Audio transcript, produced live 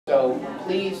So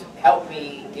please help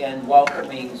me in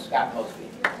welcoming Scott Mosby.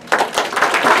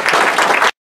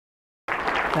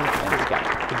 Thanks,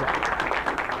 Scott.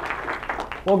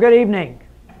 Well, good evening.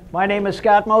 My name is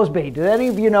Scott Mosby. Do any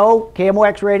of you know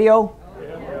KMOX Radio?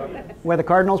 Where the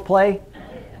Cardinals play,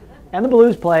 and the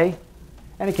Blues play,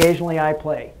 and occasionally I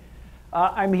play.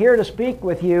 I'm here to speak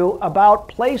with you about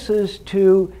places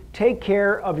to take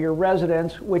care of your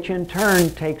residents, which in turn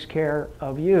takes care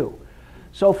of you.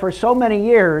 So for so many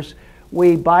years,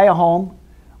 we buy a home,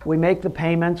 we make the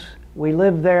payments, we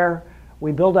live there,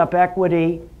 we build up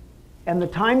equity, and the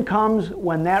time comes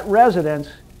when that residence,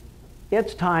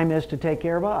 its time is to take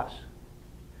care of us.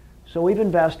 So we've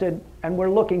invested, and we're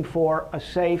looking for a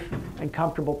safe and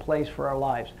comfortable place for our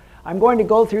lives. I'm going to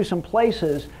go through some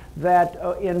places that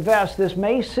invest. This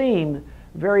may seem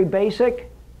very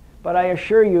basic, but I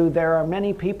assure you there are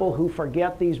many people who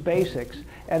forget these basics.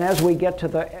 And as we get to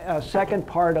the second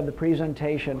part of the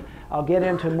presentation, I'll get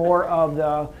into more of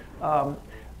the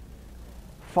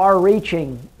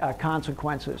far-reaching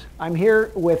consequences. I'm here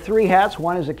with three hats.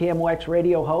 One is a KMOX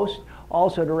radio host,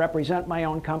 also to represent my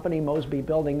own company, Mosby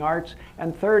Building Arts,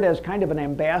 and third as kind of an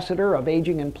ambassador of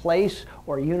aging in place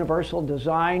or universal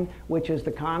design, which is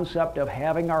the concept of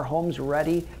having our homes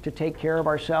ready to take care of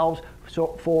ourselves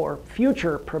for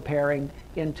future preparing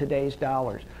in today's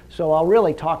dollars. So I'll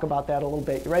really talk about that a little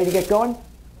bit. You ready to get going?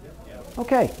 Yep.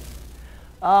 Okay.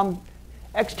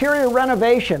 Exterior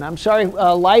renovation. I'm sorry,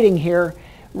 lighting here.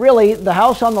 Really, the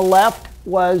house on the left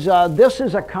was, this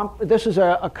is a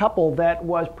couple that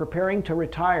was preparing to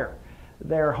retire.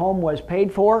 Their home was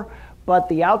paid for, but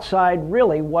the outside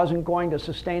really wasn't going to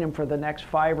sustain them for the next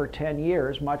 5 or 10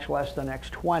 years, much less the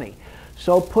next 20.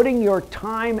 So putting your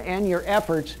time and your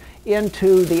efforts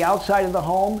into the outside of the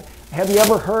home. Have you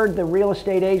ever heard the real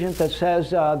estate agent that says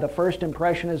the first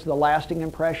impression is the lasting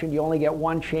impression? You only get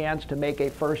one chance to make a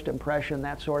first impression,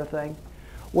 that sort of thing?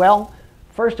 Well,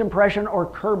 first impression or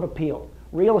curb appeal.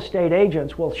 Real estate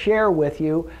agents will share with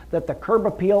you that the curb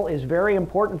appeal is very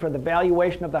important for the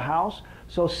valuation of the house.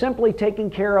 So simply taking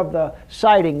care of the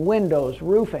siding, windows,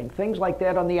 roofing, things like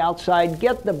that on the outside,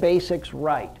 get the basics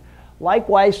right.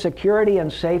 Likewise, security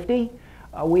and safety.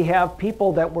 We have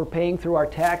people that we're paying through our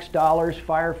tax dollars,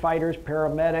 firefighters,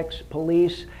 paramedics,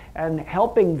 police, and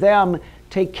helping them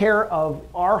take care of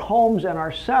our homes and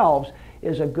ourselves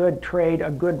is a good trade, a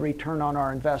good return on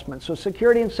our investment. So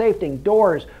security and safety,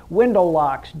 doors, window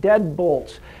locks,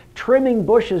 deadbolts, trimming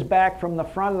bushes back from the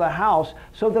front of the house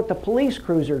so that the police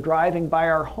cruiser driving by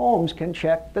our homes can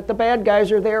check that the bad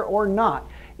guys are there or not.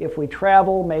 If we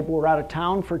travel, maybe we're out of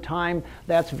town for time,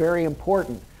 that's very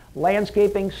important.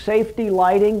 Landscaping, safety,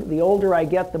 lighting. The older I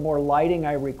get, the more lighting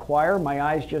I require. My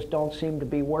eyes just don't seem to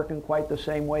be working quite the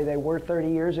same way they were 30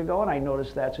 years ago, and I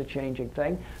notice that's a changing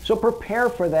thing. So prepare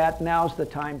for that. Now's the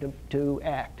time to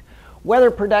act.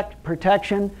 Weather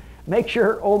protection. Make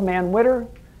sure old man winter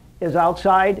is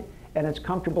outside and it's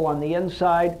comfortable on the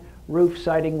inside. Roof,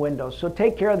 siding, windows. So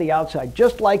take care of the outside.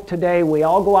 Just like today, we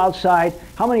all go outside.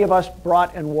 How many of us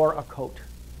brought and wore a coat?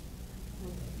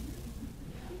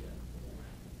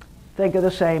 Think of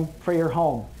the same for your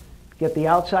home. Get the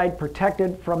outside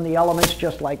protected from the elements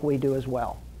just like we do as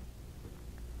well.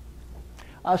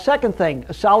 Second thing,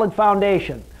 a solid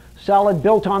foundation. Solid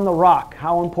built on the rock.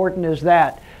 How important is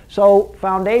that? So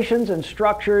foundations and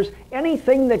structures,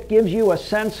 anything that gives you a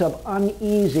sense of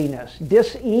uneasiness.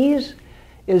 Dis-ease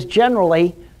is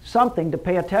generally something to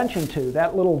pay attention to.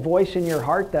 That little voice in your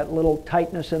heart, that little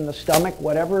tightness in the stomach,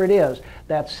 whatever it is,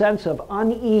 that sense of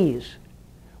unease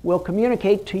will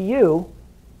communicate to you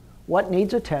what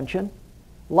needs attention.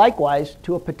 Likewise,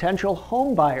 to a potential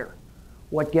home buyer,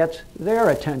 what gets their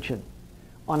attention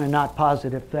on a not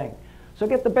positive thing. So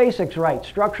get the basics right.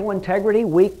 Structural integrity,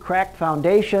 weak, cracked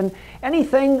foundation,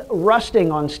 anything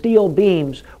rusting on steel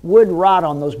beams, wood rot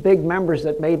on those big members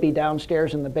that may be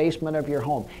downstairs in the basement of your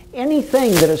home.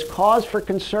 Anything that is cause for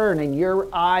concern in your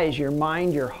eyes, your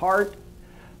mind, your heart,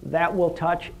 that will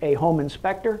touch a home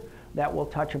inspector, that will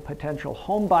touch a potential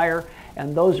home buyer,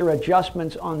 and those are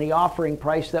adjustments on the offering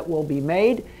price that will be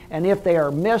made. And if they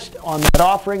are missed on that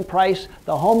offering price,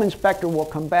 the home inspector will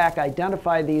come back,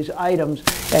 identify these items,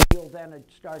 and you'll then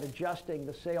start adjusting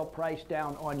the sale price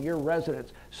down on your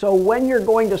residence. So when you're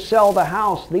going to sell the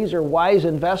house, these are wise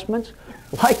investments.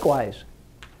 Likewise,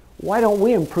 why don't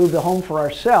we improve the home for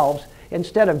ourselves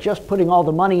instead of just putting all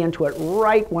the money into it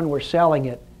right when we're selling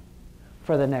it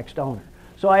for the next owner?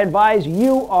 So I advise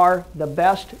you are the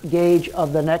best gauge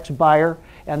of the next buyer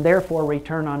and therefore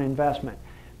return on investment.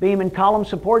 Beam and column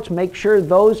supports, make sure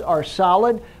those are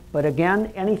solid, but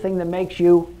again, anything that makes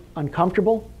you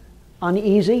uncomfortable,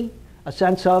 uneasy, a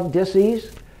sense of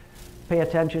dis-ease, Pay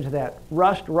attention to that.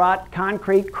 Rust, rot,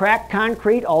 concrete, cracked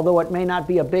concrete, although it may not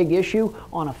be a big issue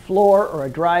on a floor or a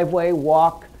driveway,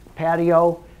 walk,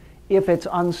 patio. If it's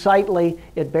unsightly,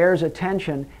 it bears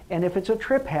attention. And if it's a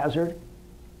trip hazard,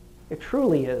 it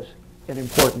truly is an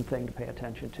important thing to pay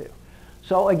attention to.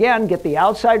 So again, get the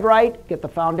outside right, get the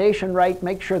foundation right,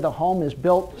 make sure the home is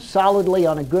built solidly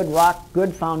on a good rock,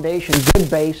 good foundation, good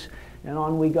base, and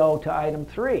on we go to item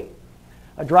 3.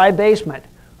 A dry basement.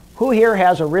 Who here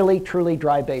has a really, truly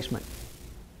dry basement?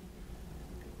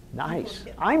 Nice.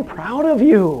 I'm proud of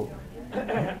you.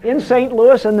 In St.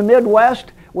 Louis in the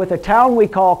Midwest, with a town we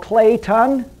call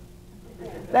Clayton,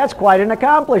 that's quite an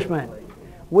accomplishment.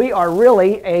 We are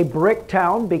really a brick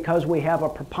town because we have a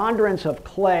preponderance of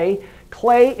clay.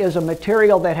 Clay is a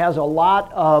material that has a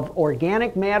lot of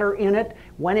organic matter in it.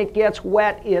 When it gets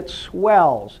wet, it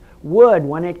swells. Wood,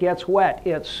 when it gets wet,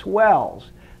 it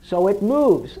swells. So it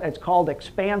moves. It's called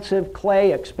expansive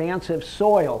clay, expansive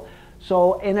soil.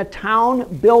 So in a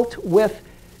town built with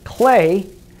clay,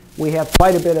 we have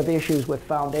quite a bit of issues with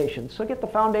foundations. So get the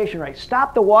foundation right.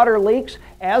 Stop the water leaks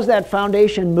as that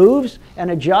foundation moves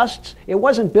and adjusts. It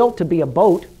wasn't built to be a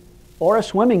boat or a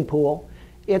swimming pool.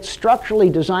 It's structurally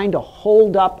designed to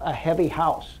hold up a heavy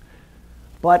house.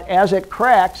 But as it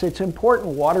cracks, it's important.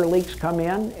 Water leaks come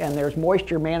in, and there's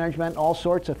moisture management, all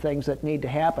sorts of things that need to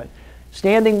happen.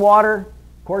 Standing water,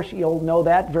 of course, you'll know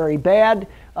that very bad.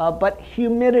 But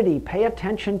humidity, pay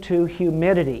attention to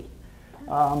humidity.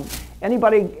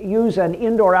 Anybody use an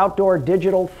indoor-outdoor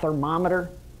digital thermometer?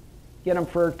 Get them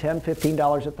for $10,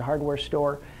 $15 at the hardware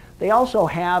store. They also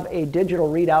have a digital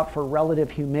readout for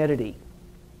relative humidity.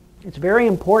 It's very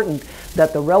important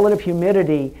that the relative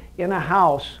humidity in a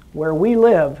house where we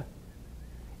live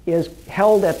is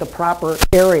held at the proper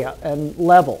area and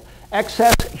level.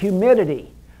 Excess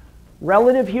humidity,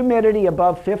 relative humidity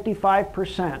above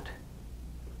 55%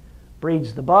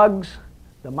 breeds the bugs,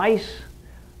 the mice,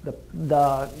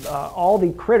 all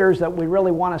the critters that we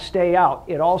really want to stay out.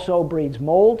 It also breeds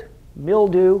mold,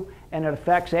 mildew, and it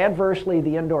affects adversely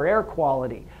the indoor air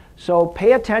quality. So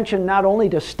pay attention not only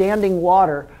to standing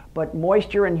water, but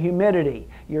moisture and humidity.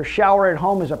 Your shower at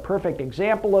home is a perfect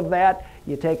example of that.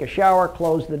 You take a shower,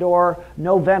 close the door,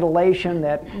 no ventilation,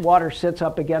 that water sits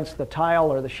up against the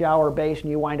tile or the shower base, and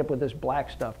you wind up with this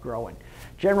black stuff growing.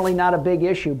 Generally not a big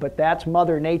issue, but that's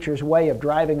Mother Nature's way of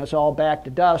driving us all back to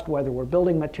dust, whether we're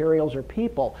building materials or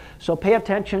people. So pay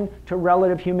attention to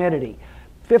relative humidity.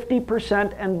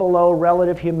 50% and below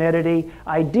relative humidity.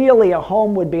 Ideally, a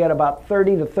home would be at about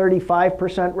 30 to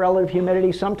 35% relative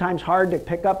humidity, sometimes hard to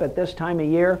pick up at this time of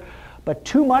year, but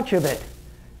too much of it,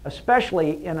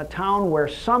 especially in a town where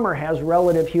summer has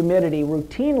relative humidity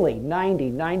routinely,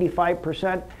 90,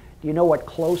 95%. Do you know what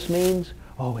close means?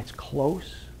 Oh, it's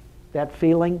close. That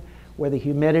feeling where the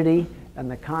humidity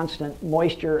and the constant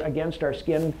moisture against our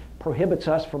skin prohibits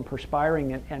us from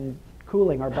perspiring and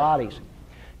cooling our bodies.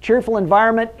 Cheerful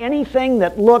environment, anything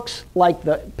that looks like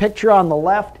the picture on the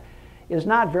left is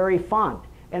not very fun,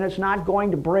 and it's not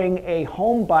going to bring a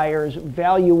home buyer's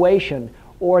valuation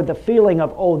or the feeling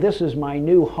of, oh, this is my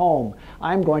new home.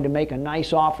 I'm going to make a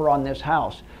nice offer on this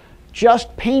house.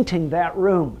 Just painting that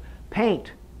room.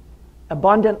 Paint,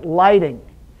 abundant lighting,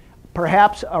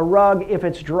 perhaps a rug if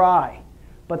it's dry.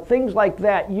 But things like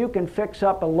that, you can fix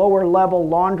up a lower level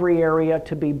laundry area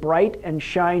to be bright and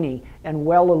shiny and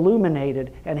well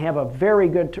illuminated and have a very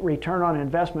good return on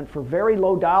investment for very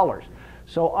low dollars.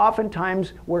 So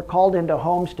oftentimes we're called into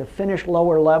homes to finish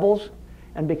lower levels,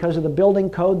 and because of the building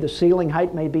code, the ceiling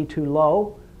height may be too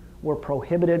low. We're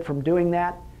prohibited from doing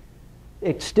that.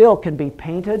 It still can be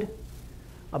painted,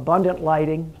 abundant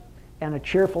lighting, and a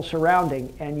cheerful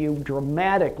surrounding, and you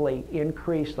dramatically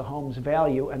increase the home's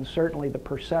value and certainly the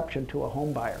perception to a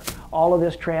home buyer. All of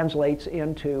this translates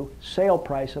into sale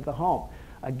price of the home.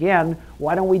 Again,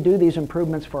 why don't we do these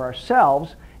improvements for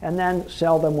ourselves and then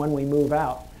sell them when we move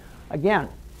out? Again,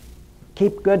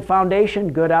 keep good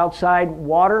foundation, good outside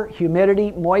water,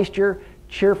 humidity, moisture,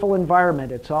 cheerful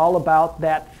environment. It's all about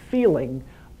that feeling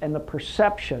and the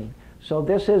perception. So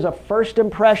this is a first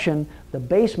impression. The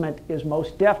basement is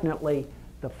most definitely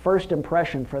the first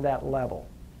impression for that level.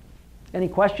 Any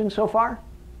questions so far?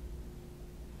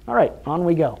 All right, on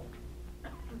we go.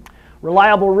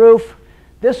 Reliable roof.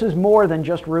 This is more than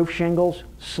just roof shingles,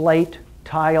 slate,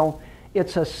 tile.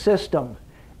 It's a system.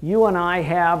 You and I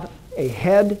have a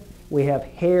head, we have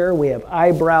hair, we have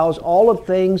eyebrows, all of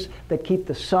things that keep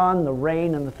the sun, the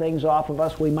rain, and the things off of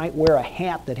us. We might wear a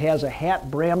hat that has a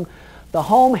hat brim. The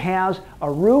home has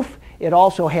a roof. It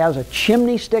also has a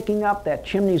chimney sticking up. That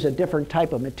chimney is a different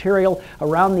type of material.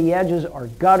 Around the edges are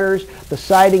gutters. The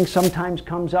siding sometimes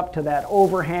comes up to that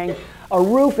overhang. A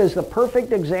roof is the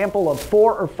perfect example of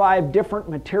 4 or 5 different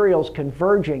materials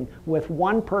converging with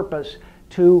one purpose: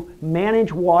 to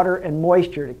manage water and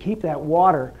moisture, to keep that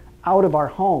water out of our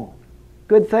home.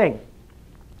 Good thing,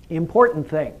 important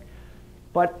thing.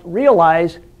 But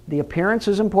realize the appearance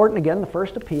is important, again, the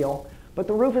first appeal, but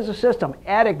the roof is a system.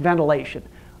 Attic ventilation.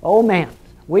 Oh man,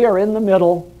 we are in the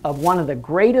middle of one of the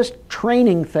greatest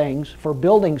training things for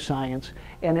building science,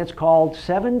 and it's called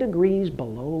 7 degrees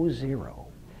below zero.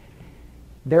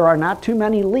 There are not too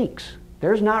many leaks.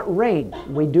 There's not rain.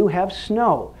 We do have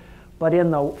snow. But in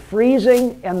the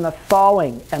freezing and the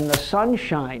thawing and the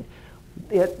sunshine,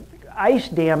 ice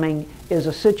damming is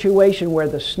a situation where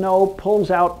the snow pulls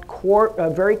out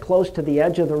very close to the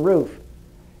edge of the roof,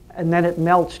 and then it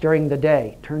melts during the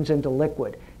day, turns into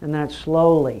liquid, and then it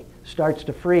slowly starts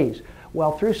to freeze.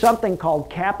 Well, through something called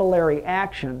capillary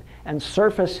action and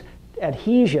surface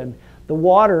adhesion, the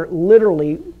water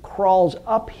literally crawls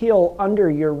uphill under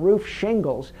your roof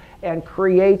shingles and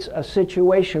creates a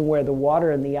situation where the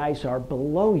water and the ice are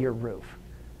below your roof.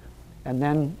 And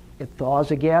then it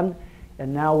thaws again,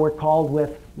 and now we're called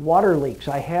with water leaks.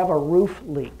 I have a roof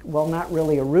leak. Well, not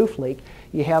really a roof leak.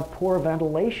 You have poor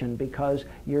ventilation because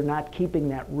you're not keeping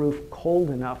that roof cold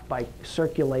enough by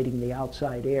circulating the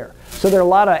outside air. So there are a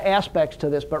lot of aspects to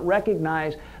this, but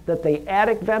recognize that the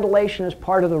attic ventilation is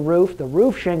part of the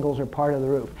roof shingles are part of the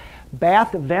roof.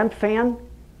 Bath vent fan,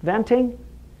 venting,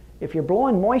 if you're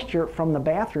blowing moisture from the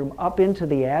bathroom up into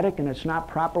the attic and it's not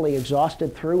properly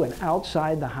exhausted through and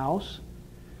outside the house,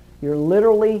 you're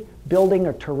literally building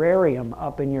a terrarium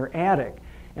up in your attic.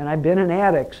 And I've been in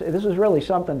attics. This is really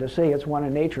something to see. It's one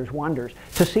of nature's wonders.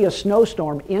 To see a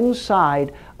snowstorm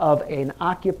inside of an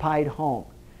occupied home,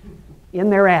 in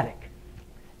their attic.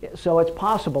 So it's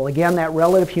possible. Again, that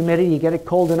relative humidity, you get it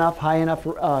cold enough, high enough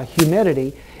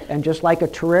humidity, and just like a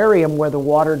terrarium where the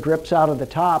water drips out of the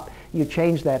top, you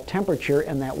change that temperature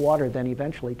and that water then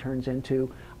eventually turns into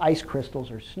ice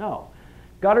crystals or snow.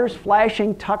 Gutters,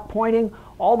 flashing, tuck pointing,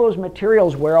 all those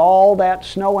materials where all that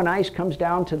snow and ice comes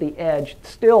down to the edge,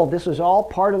 still, this is all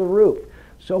part of the roof.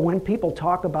 So when people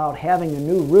talk about having a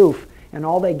new roof and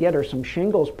all they get are some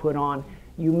shingles put on,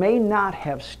 you may not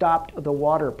have stopped the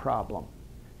water problem.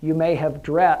 You may have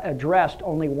addressed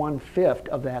only 1/5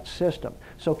 of that system.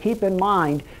 So keep in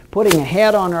mind, putting a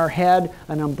hat on our head,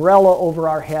 an umbrella over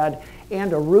our head,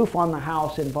 and a roof on the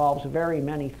house involves very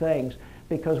many things,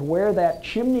 because where that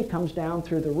chimney comes down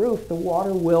through the roof, the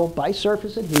water will, by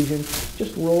surface adhesion,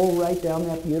 just roll right down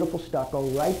that beautiful stucco,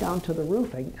 right down to the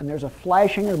roofing, and there's a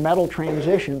flashing or metal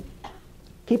transition,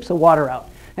 keeps the water out.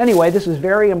 Anyway, this is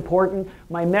very important.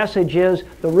 My message is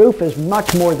the roof is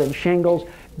much more than shingles,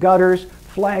 gutters,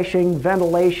 flashing,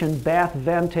 ventilation, bath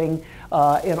venting,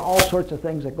 and all sorts of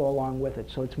things that go along with it.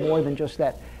 So it's more than just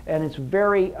that. And it's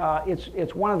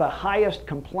it's one of the highest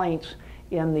complaints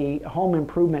in the home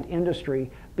improvement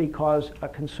industry, because a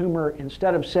consumer,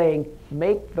 instead of saying,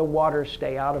 make the water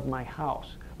stay out of my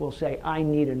house, will say, I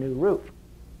need a new roof.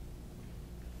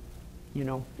 You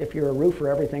know, if you're a roofer,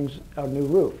 everything's a new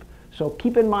roof. So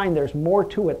keep in mind there's more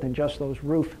to it than just those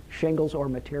roof shingles or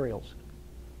materials.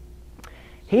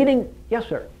 Heating, yes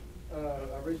sir?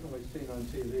 I've recently seen on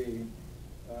TV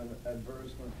an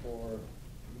advertisement for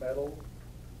metal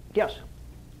Yes.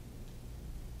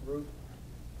 roof.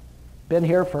 Been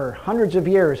here for hundreds of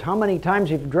years. How many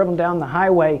times you've driven down the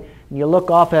highway and you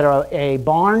look off at a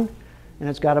barn and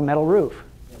it's got a metal roof?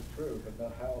 That's true, but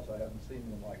the house, I haven't seen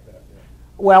one like that yet.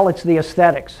 Well, it's the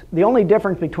aesthetics. The only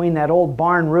difference between that old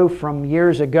barn roof from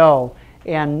years ago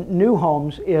and new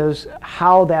homes is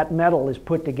how that metal is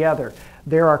put together.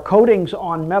 There are coatings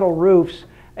on metal roofs,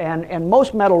 and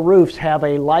most metal roofs have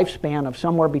a lifespan of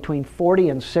somewhere between 40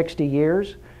 and 60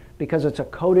 years, because it's a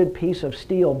coated piece of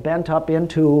steel bent up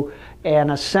into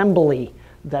an assembly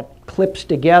that clips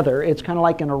together. It's kind of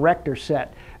like an erector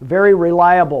set. Very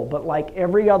reliable, but like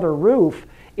every other roof,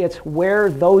 it's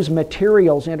where those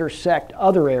materials intersect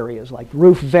other areas like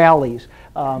roof valleys,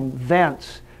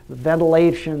 vents,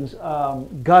 ventilations,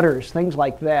 gutters, things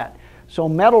like that. So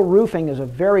metal roofing is a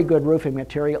very good roofing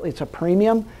material. It's a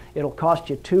premium. It'll cost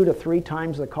you 2 to 3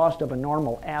 times the cost of a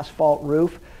normal asphalt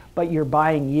roof, but you're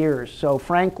buying years. So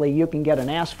frankly, you can get an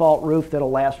asphalt roof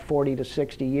that'll last 40 to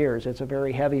 60 years. It's a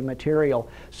very heavy material.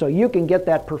 So you can get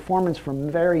that performance from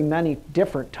very many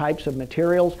different types of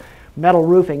materials. Metal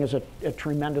roofing is a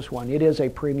tremendous one. It is a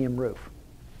premium roof.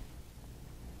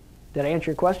 Did I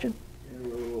answer your question?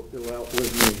 It'll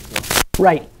outlive me. So.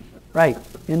 Right, right.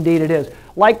 Indeed it is.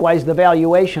 Likewise, the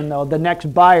valuation, though, the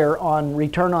next buyer on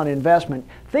return on investment.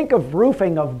 Think of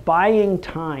roofing of buying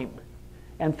time.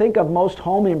 And think of most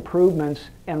home improvements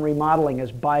and remodeling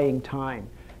as buying time.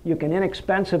 You can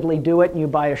inexpensively do it and you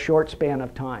buy a short span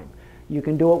of time. You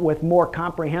can do it with more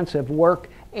comprehensive work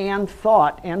and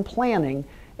thought and planning,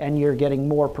 and you're getting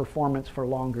more performance for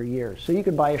longer years. So you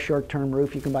can buy a short-term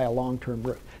roof, you can buy a long-term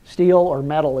roof. Steel or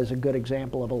metal is a good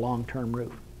example of a long-term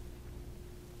roof.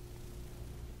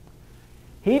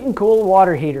 Heat and cool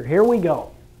water heater, here we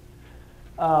go.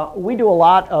 We do a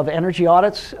lot of energy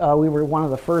audits. We were one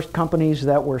of the first companies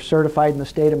that were certified in the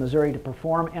state of Missouri to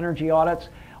perform energy audits.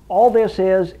 All this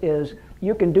is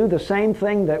you can do the same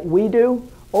thing that we do.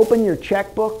 Open your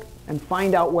checkbook and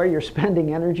find out where you're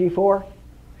spending energy for.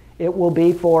 It will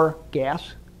be for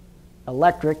gas,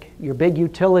 electric, your big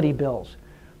utility bills.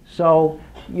 So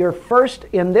your first,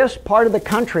 in this part of the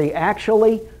country,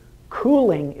 actually,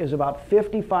 cooling is about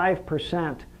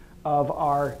 55% of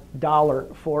our dollar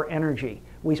for energy.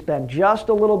 We spend just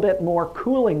a little bit more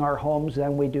cooling our homes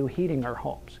than we do heating our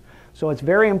homes. So it's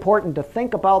very important to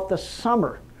think about the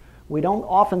summer. We don't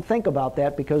often think about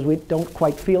that because we don't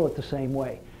quite feel it the same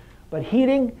way. But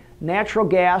heating, natural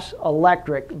gas,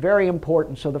 electric, very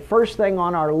important. So the first thing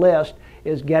on our list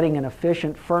is getting an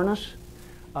efficient furnace.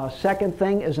 Second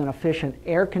thing is an efficient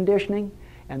air conditioning.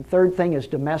 And third thing is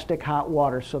domestic hot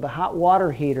water. So the hot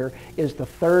water heater is the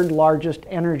third largest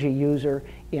energy user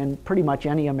in pretty much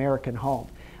any American home.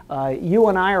 You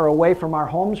and I are away from our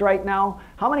homes right now.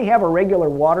 How many have a regular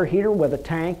water heater with a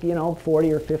tank,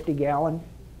 40 or 50 gallon?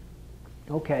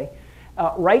 Okay.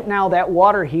 Right now that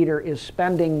water heater is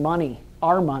spending money,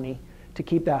 our money, to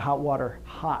keep that hot water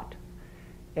hot.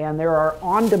 And there are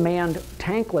on-demand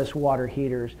tankless water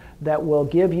heaters that will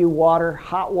give you water,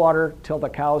 hot water, till the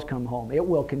cows come home. It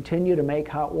will continue to make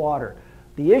hot water.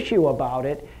 The issue about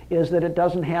it is that it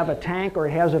doesn't have a tank, or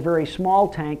it has a very small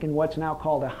tank in what's now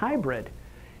called a hybrid.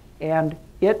 And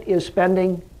it is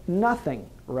spending nothing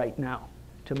right now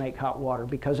to make hot water,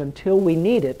 because until we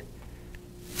need it,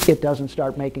 it doesn't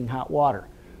start making hot water.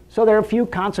 So there are a few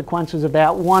consequences of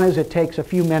that. One is it takes a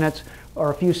few minutes or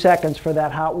a few seconds for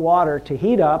that hot water to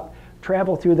heat up,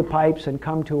 travel through the pipes, and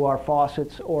come to our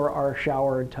faucets or our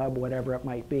shower and tub, whatever it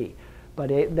might be. But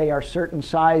they are certain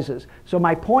sizes. So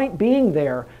my point being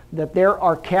there, that there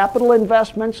are capital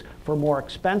investments for more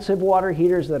expensive water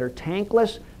heaters that are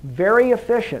tankless, very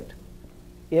efficient.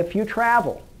 If you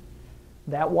travel,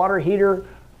 that water heater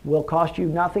will cost you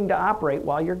nothing to operate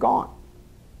while you're gone.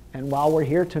 And while we're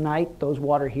here tonight, those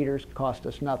water heaters cost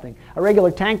us nothing. A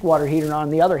regular tank water heater, on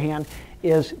the other hand,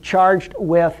 is charged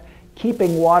with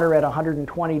keeping water at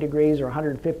 120 degrees or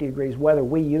 150 degrees, whether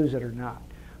we use it or not.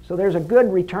 So there's a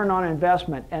good return on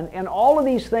investment. And all of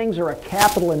these things are a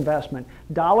capital investment.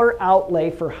 Dollar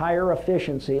outlay for higher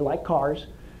efficiency, like cars.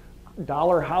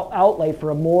 Dollar outlay for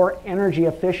a more energy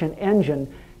efficient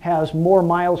engine has more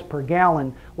miles per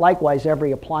gallon. Likewise,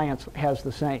 every appliance has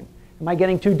the same. Am I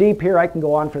getting too deep here? I can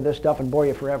go on for this stuff and bore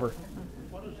you forever.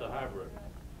 What is a hybrid?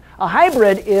 A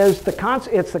hybrid is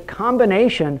the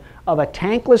combination of a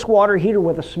tankless water heater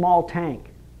with a small tank.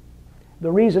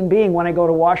 The reason being, when I go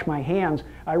to wash my hands,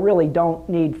 I really don't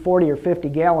need 40 or 50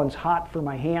 gallons hot for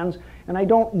my hands, and I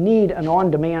don't need an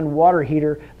on-demand water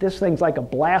heater. This thing's like a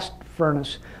blast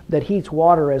furnace that heats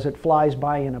water as it flies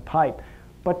by in a pipe.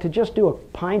 But to just do a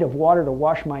pint of water to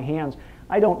wash my hands,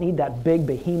 I don't need that big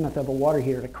behemoth of a water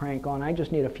heater to crank on. I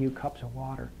just need a few cups of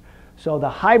water. So the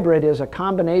hybrid is a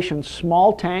combination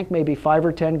small tank, maybe 5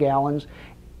 or 10 gallons,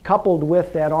 coupled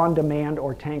with that on-demand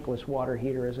or tankless water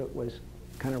heater, as it was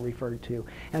kind of referred to.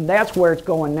 And that's where it's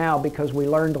going now, because we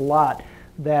learned a lot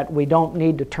that we don't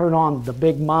need to turn on the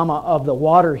big mama of the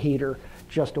water heater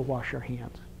just to wash our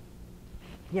hands.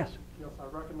 Yes? Yes,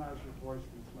 I recognize your voice,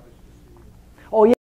 and it's nice to see you. Oh, yeah.